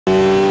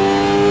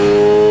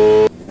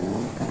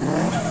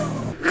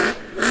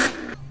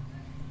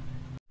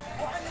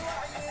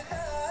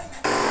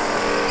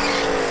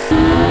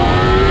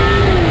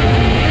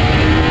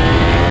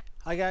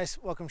guys,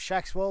 welcome to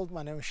Shaq's World.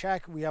 My name is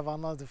Shaq. We have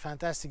another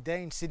fantastic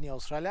day in Sydney,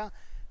 Australia.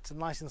 It's a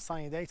nice and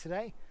sunny day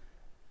today.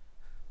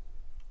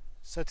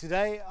 So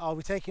today I'll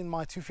be taking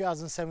my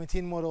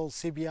 2017 model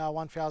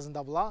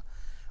Cbr1000rr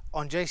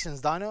on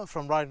Jason's dyno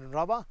from Riding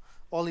Rubber.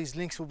 All his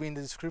links will be in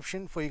the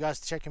description for you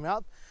guys to check him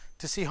out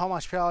to see how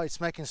much power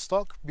it's making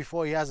stock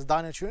before he has a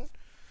dyno tune.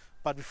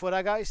 But before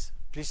that guys,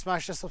 please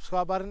smash the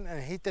subscribe button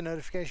and hit the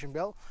notification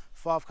bell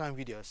for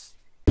upcoming videos.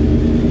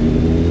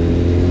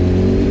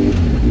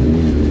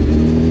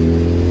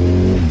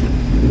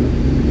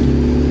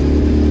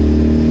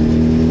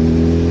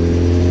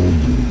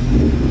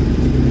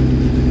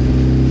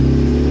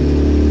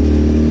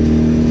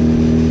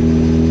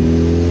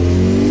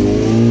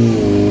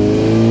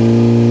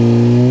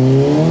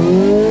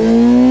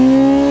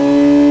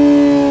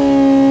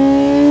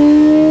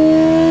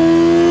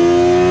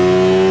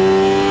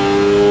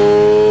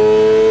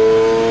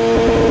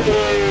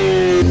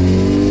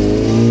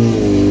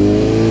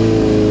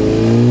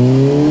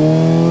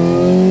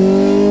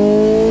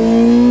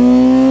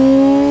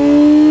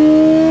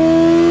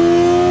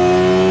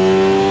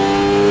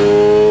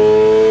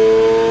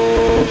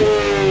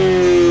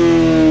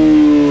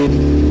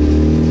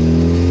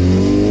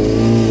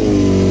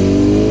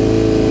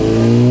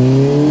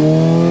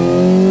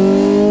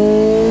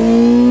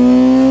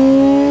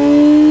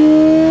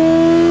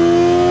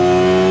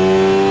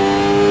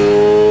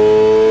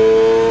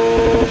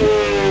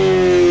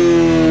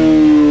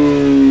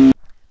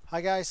 Hi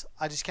guys,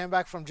 I just came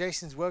back from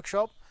Jason's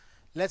workshop.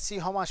 Let's see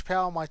how much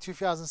power my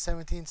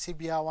 2017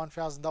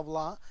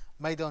 Cbr1000rr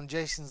made on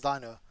Jason's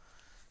dyno.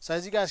 So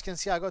as you guys can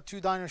see, I got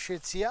two dyno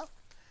sheets here.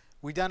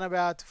 We done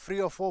about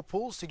 3 or 4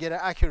 pulls to get an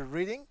accurate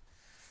reading.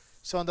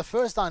 So on the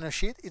first dyno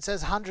sheet, it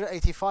says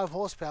 185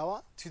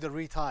 horsepower to the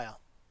rear tire,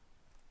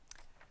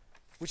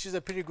 which is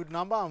a pretty good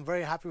number. I'm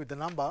very happy with the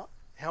number.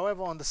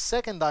 However, on the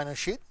second dyno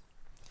sheet,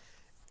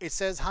 it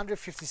says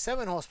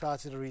 157 horsepower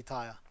to the rear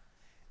tire.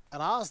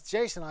 And I asked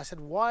Jason, I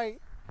said, why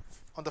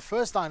on the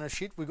first dyno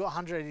sheet we got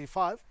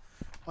 185,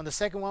 on the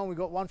second one we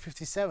got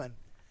 157?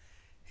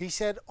 He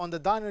said, on the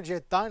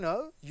DynoJet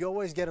dyno, you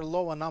always get a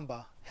lower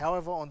number.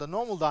 However, on the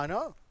normal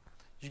dyno,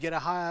 you get a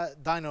higher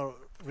dyno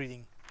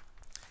reading.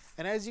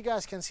 And as you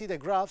guys can see the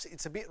graphs,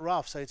 it's a bit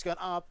rough. So it's going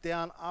up,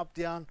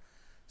 down.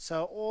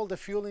 So all the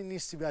fueling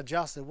needs to be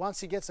adjusted. Once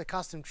he gets a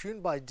custom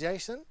tune by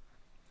Jason,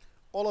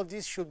 all of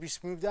this should be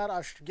smoothed out.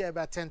 I should get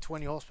about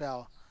 10-20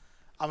 horsepower.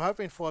 I'm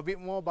hoping for a bit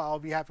more, but I'll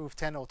be happy with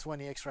 10 or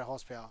 20 extra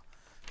horsepower.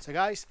 So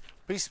guys,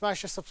 please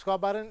smash the subscribe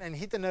button and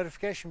hit the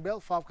notification bell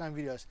for upcoming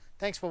videos.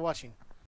 Thanks for watching.